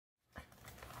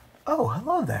Oh,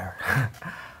 hello there.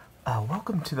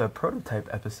 Welcome to the prototype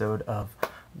episode of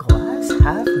Glass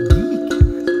Half Geek.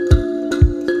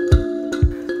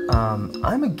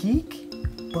 I'm a geek,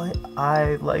 but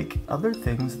I like other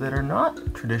things that are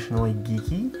not traditionally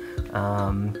geeky.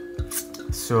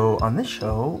 So on this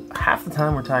show, half the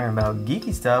time we're talking about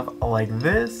geeky stuff like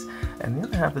this, and the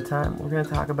other half the time we're going to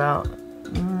talk about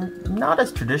not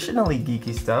as traditionally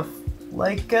geeky stuff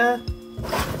like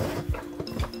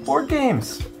board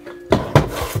games.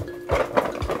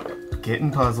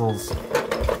 Getting puzzles.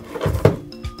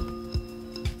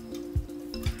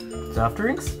 Soft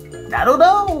drinks? I don't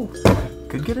know!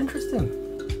 Could get interesting.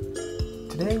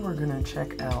 Today we're gonna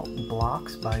check out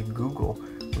Blocks by Google,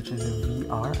 which is a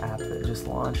VR app that just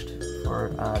launched for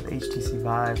the HTC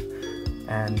Vive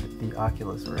and the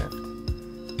Oculus Rift.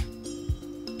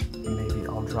 Maybe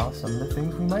I'll draw some of the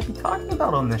things we might be talking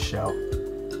about on this show.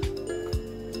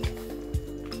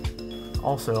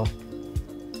 Also,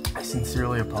 I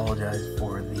sincerely apologize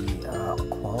for the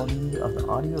quality of the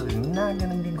audio. It's not going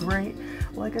to be great.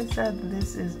 Like I said,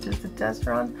 this is just a test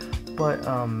run, but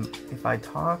if I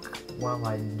talk while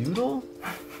I doodle,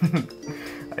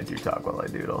 I do talk while I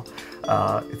doodle,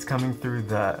 it's coming through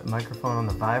the microphone on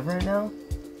the Vive right now,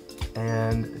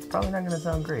 and it's probably not going to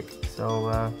sound great,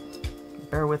 so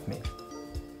bear with me.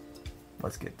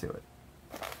 Let's get to it.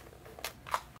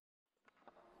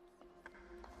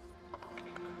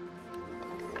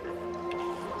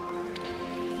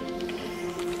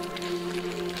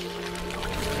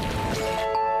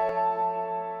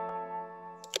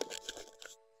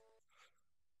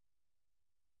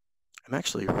 I'm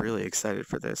actually really excited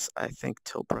for this. I think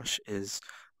Tiltbrush is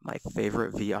my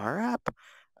favorite VR app.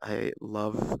 I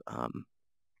love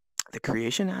the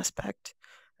creation aspect.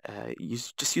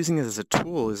 Just using it as a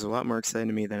tool is a lot more exciting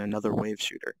to me than another wave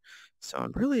shooter. So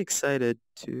I'm really excited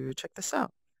to check this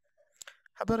out.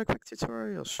 How about a quick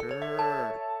tutorial?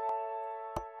 Sure.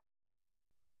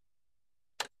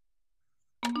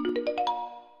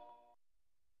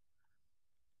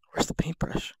 Where's the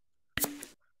paintbrush?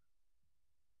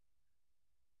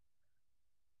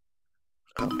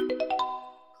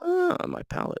 Oh, my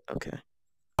palette. Okay.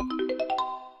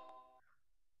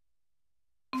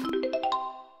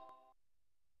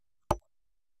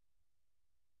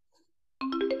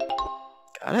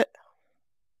 Got it.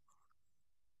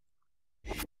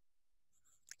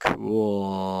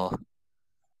 Cool.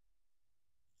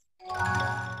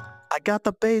 I got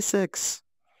the basics.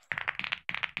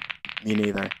 Me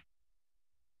neither.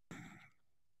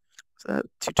 So that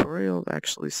tutorial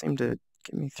actually seemed to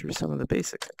get me through some of the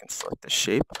basics. I can select the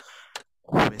shape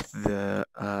with the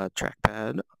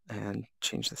trackpad and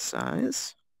change the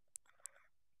size.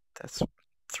 That's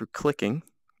through clicking.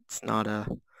 It's not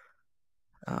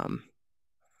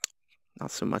not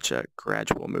so much a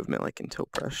gradual movement like in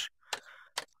Tiltbrush.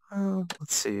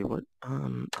 Let's see what I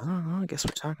don't know. I guess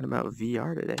we're talking about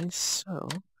VR today, so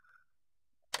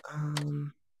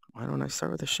why don't I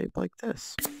start with a shape like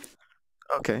this?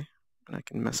 Okay, and I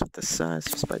can mess with the size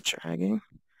just by dragging.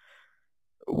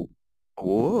 Ooh.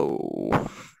 Whoa!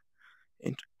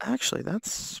 And actually,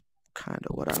 that's kind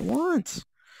of what I want.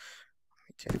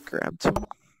 Let me do a grab tool.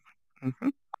 I'm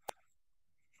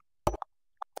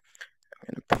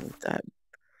gonna paint that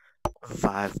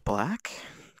Vive black.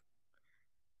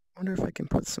 I wonder if I can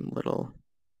put some little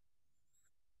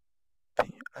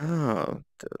paint. Oh,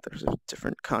 there's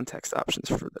different context options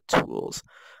for the tools.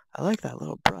 I like that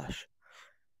little brush.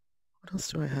 What else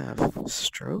do I have?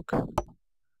 Stroke.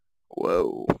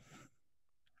 Whoa.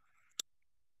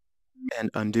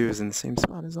 And undo is in the same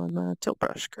spot as on the tilt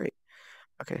brush. Great.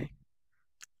 Okay.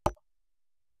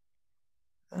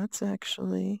 That's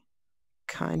actually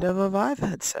kind of a Vive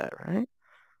headset, right?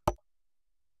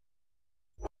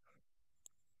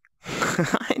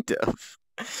 Kind of.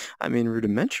 I mean,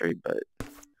 rudimentary, but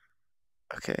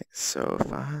okay. So if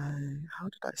how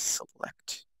did I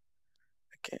select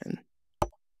again?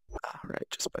 All right,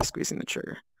 just by squeezing the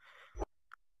trigger.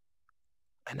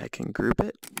 And I can group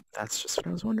it. That's just what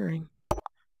I was wondering.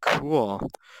 Cool.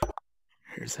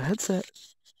 Here's a headset.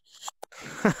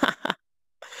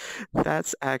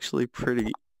 That's actually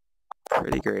pretty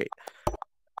great.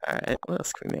 All right, what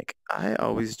else can we make? I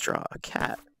always draw a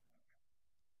cat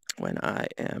when I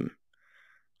am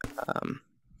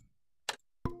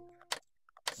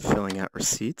filling out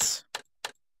receipts.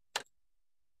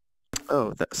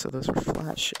 Oh, so those are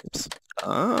flat shapes.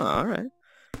 Oh, all right.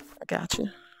 I got you.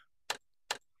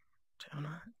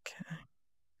 Okay.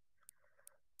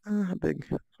 How big?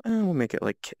 We'll make it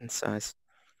like kitten size.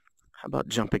 How about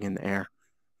jumping in the air?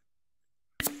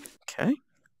 Okay.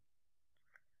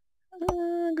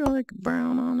 Go like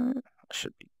brown on it.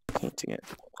 Should be painting it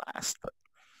last, but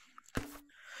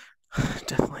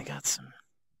definitely got some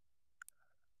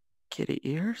kitty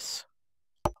ears.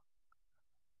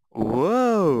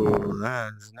 Whoa,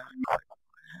 that is not quite what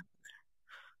happened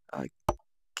there. I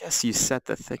guess you set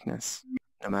the thickness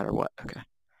no matter what. Okay.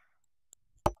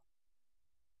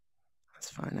 That's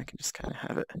fine. I can just kind of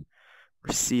have it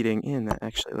receding in. That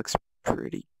actually looks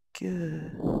pretty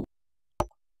good.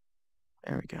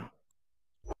 There we go.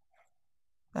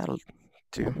 That'll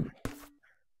do. Can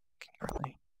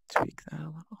probably tweak that a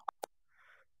little.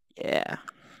 Yeah.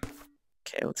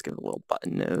 Okay, let's give it a little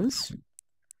button nose.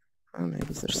 Oh, maybe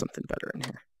there's something better in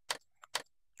here.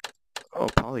 Oh,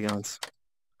 polygons.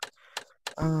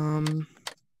 I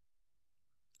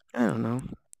don't know.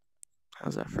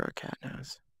 How's that for a cat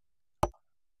nose?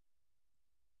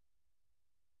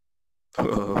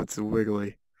 Oh, it's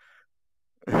wiggly.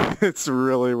 It's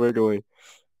really wiggly.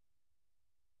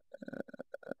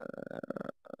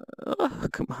 Oh,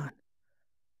 come on.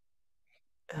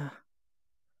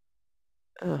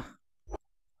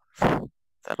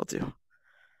 That'll do.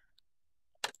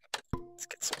 Let's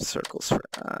get some circles for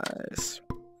eyes.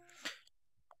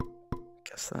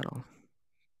 Guess that'll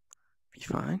be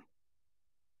fine.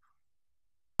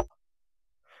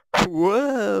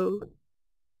 Whoa!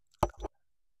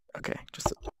 Okay,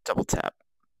 just a double tap.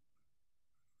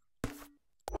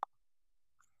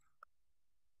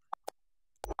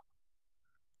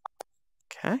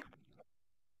 Okay.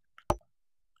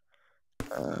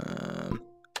 How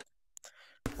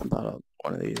about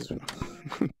one of these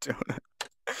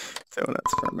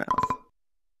donuts for a mouth?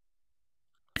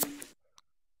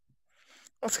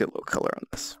 Let's get a little color on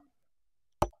this.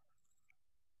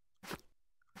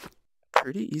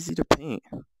 Pretty easy to paint.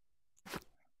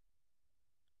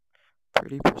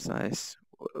 Pretty precise.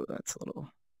 Whoa, that's a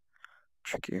little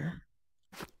trickier.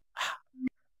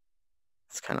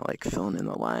 It's kind of like filling in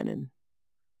the line in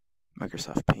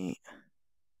Microsoft Paint.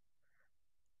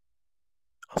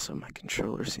 Also, my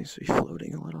controller seems to be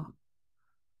floating a little.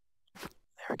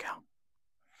 There we go.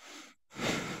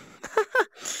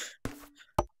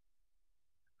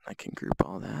 I can group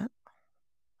all that.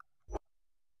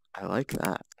 I like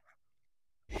that.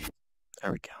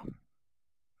 There we go.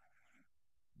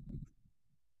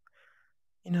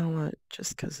 You know what?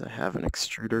 Just because I have an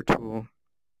extruder tool,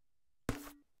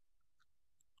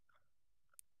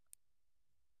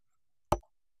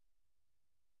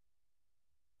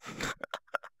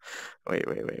 wait.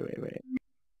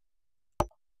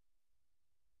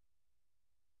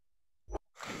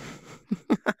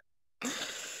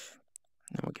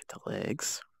 Then we'll get the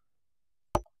legs.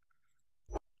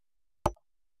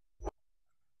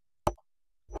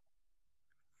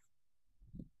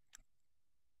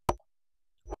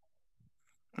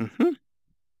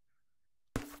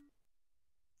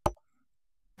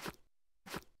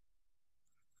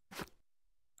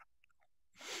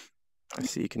 I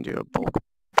see you can do a bulk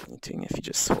painting if you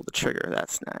just hold the trigger.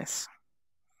 That's nice.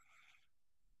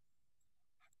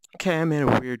 Okay, I made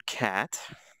a weird cat.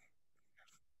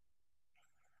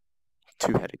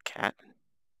 Two-headed cat.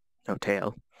 No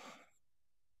tail.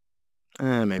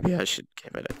 Maybe I should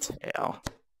give it a tail.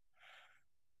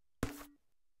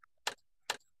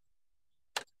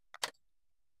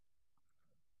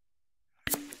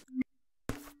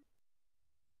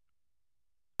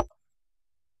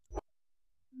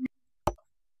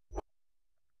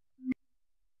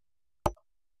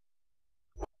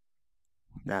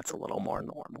 That's a little more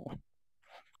normal.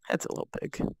 That's a little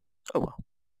big. Oh well.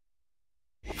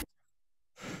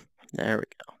 There we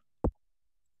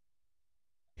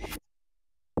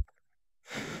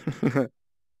go.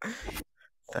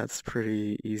 That's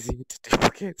pretty easy to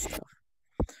duplicate stuff.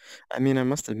 I mean, I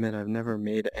must admit, I've never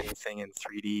made anything in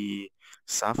 3D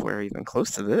software even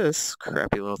close to this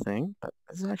crappy little thing, but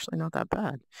this is actually not that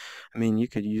bad. I mean, you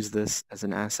could use this as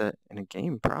an asset in a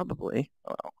game, probably.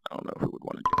 Well, I don't know who would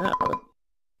want to do that, but...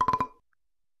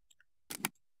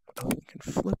 Oh, you can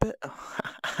flip it? Oh.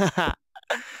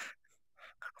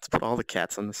 Let's put all the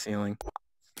cats on the ceiling.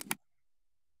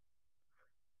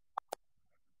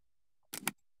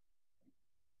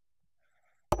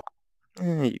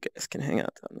 You guys can hang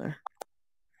out down there.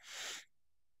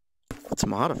 Let's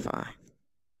modify.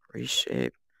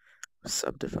 Reshape.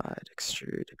 Subdivide.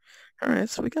 Extrude. Alright,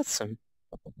 so we got some...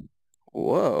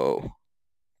 Whoa.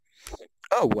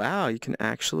 Oh, wow, you can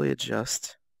actually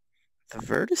adjust the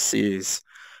vertices.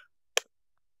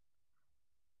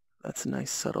 That's a nice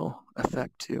subtle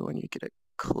effect, too, when you get it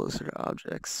closer to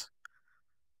objects.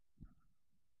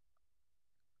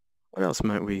 What else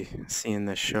might we see in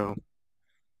this show?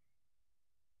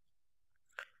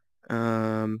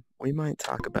 We might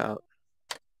talk about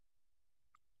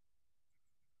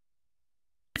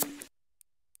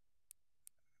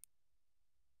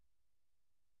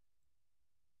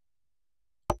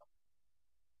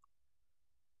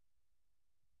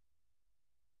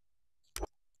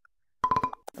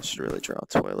I should really draw a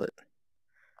toilet.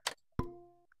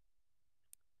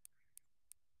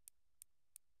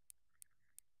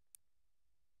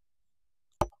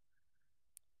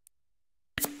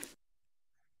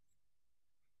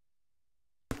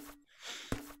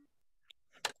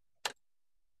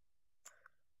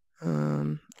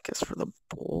 I guess for the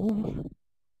bowl,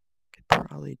 could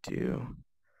probably do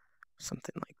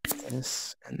something like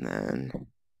this, and then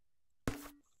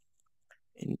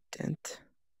indent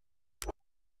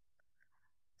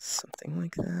something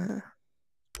like that.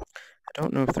 I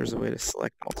don't know if there's a way to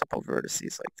select multiple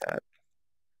vertices like that.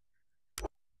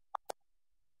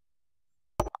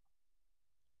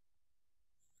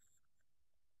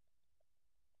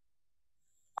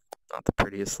 Not the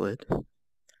prettiest lid.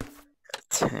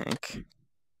 Tank.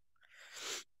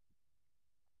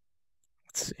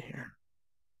 Let's see here.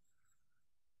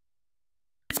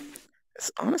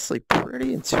 It's honestly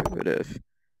pretty intuitive.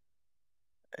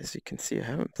 As you can see, I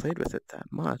haven't played with it that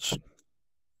much.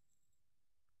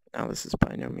 Now, this is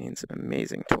by no means an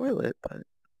amazing toilet, but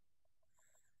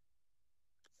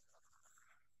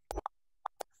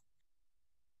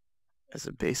as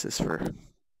a basis for,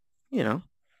 you know,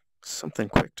 something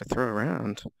quick to throw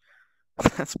around,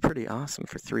 that's pretty awesome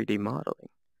for 3D modeling.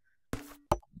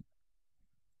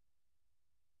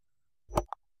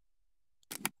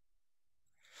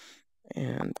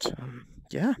 And,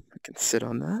 yeah, I can sit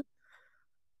on that.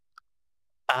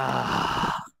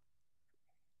 Ah!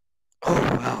 Oh,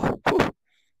 wow. Whew.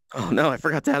 Oh, no, I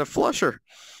forgot to add a flusher.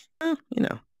 Well, you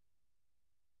know,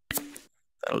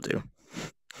 that'll do.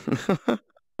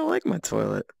 I like my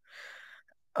toilet.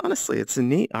 Honestly, it's a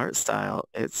neat art style.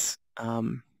 It's,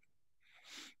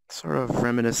 sort of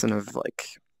reminiscent of, like,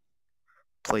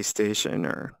 PlayStation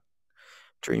or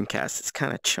Dreamcast. It's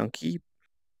kind of chunky.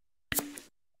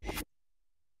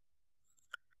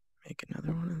 Make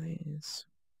another one of these.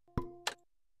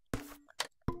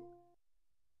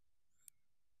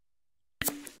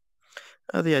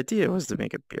 The idea was to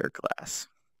make a beer glass.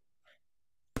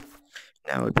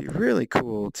 Now, it would be really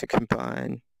cool to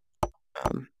combine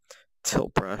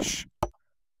tilt brush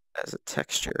as a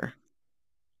texture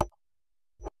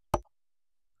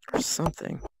or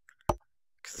something.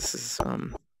 Because this is,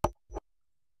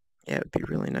 yeah, it would be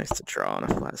really nice to draw on a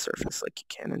flat surface like you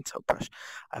can in tilt brush.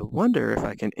 I wonder if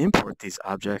I can import these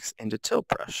objects into tilt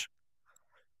brush.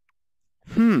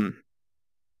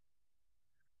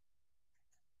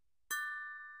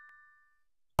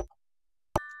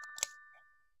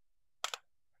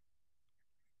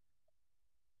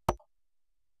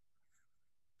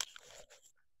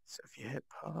 So if you hit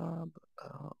pub,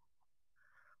 oh,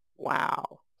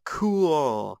 wow,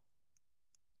 cool.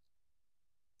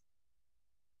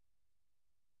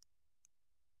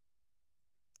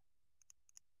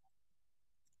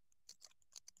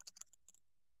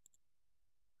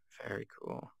 Very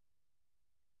cool.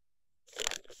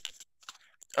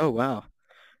 Oh, wow.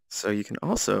 So you can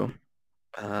also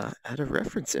add a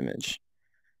reference image.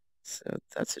 So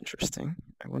that's interesting.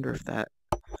 I wonder if that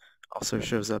also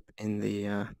shows up in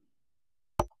the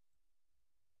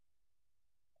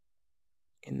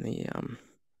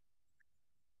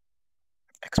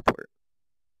export.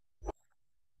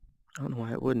 I don't know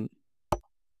why it wouldn't.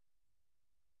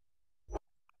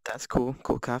 That's cool.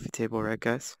 Cool coffee table, right,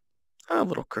 guys? A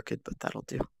little crooked, but that'll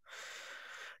do.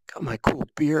 Got my cool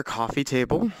beer coffee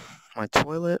table, my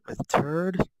toilet with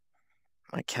turd,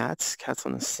 my cats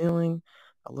on the ceiling,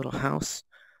 a little house.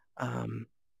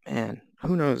 Man,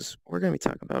 who knows? We're going to be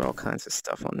talking about all kinds of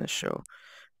stuff on this show.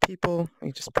 People,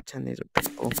 we just pretend these are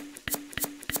people.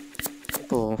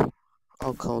 People,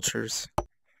 all cultures.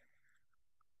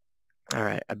 All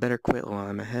right, I better quit while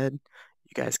I'm ahead.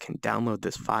 You guys can download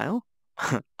this file.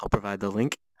 I'll provide the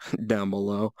link down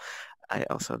below. I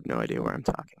also have no idea where I'm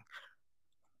talking.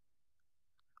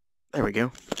 There we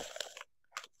go.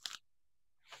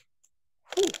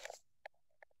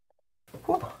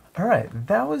 Whew. All right,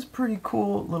 that was pretty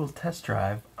cool little test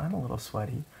drive. I'm a little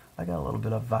sweaty. I got a little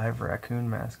bit of Vive Raccoon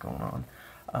mask going on.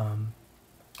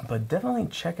 But definitely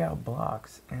check out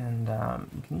Blocks, and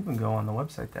you can even go on the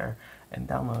website there and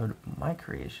download my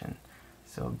creation.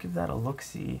 So give that a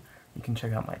look-see. You can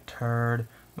check out my turd,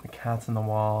 my cats on the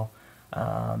wall,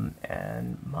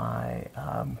 and my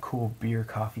cool beer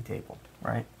coffee table,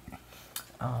 right?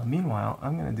 Meanwhile,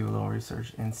 I'm going to do a little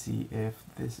research and see if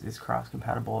this is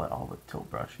cross-compatible at all with Tilt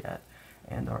Brush yet,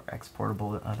 and are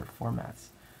exportable in other formats.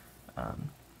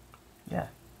 Yeah,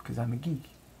 because I'm a geek.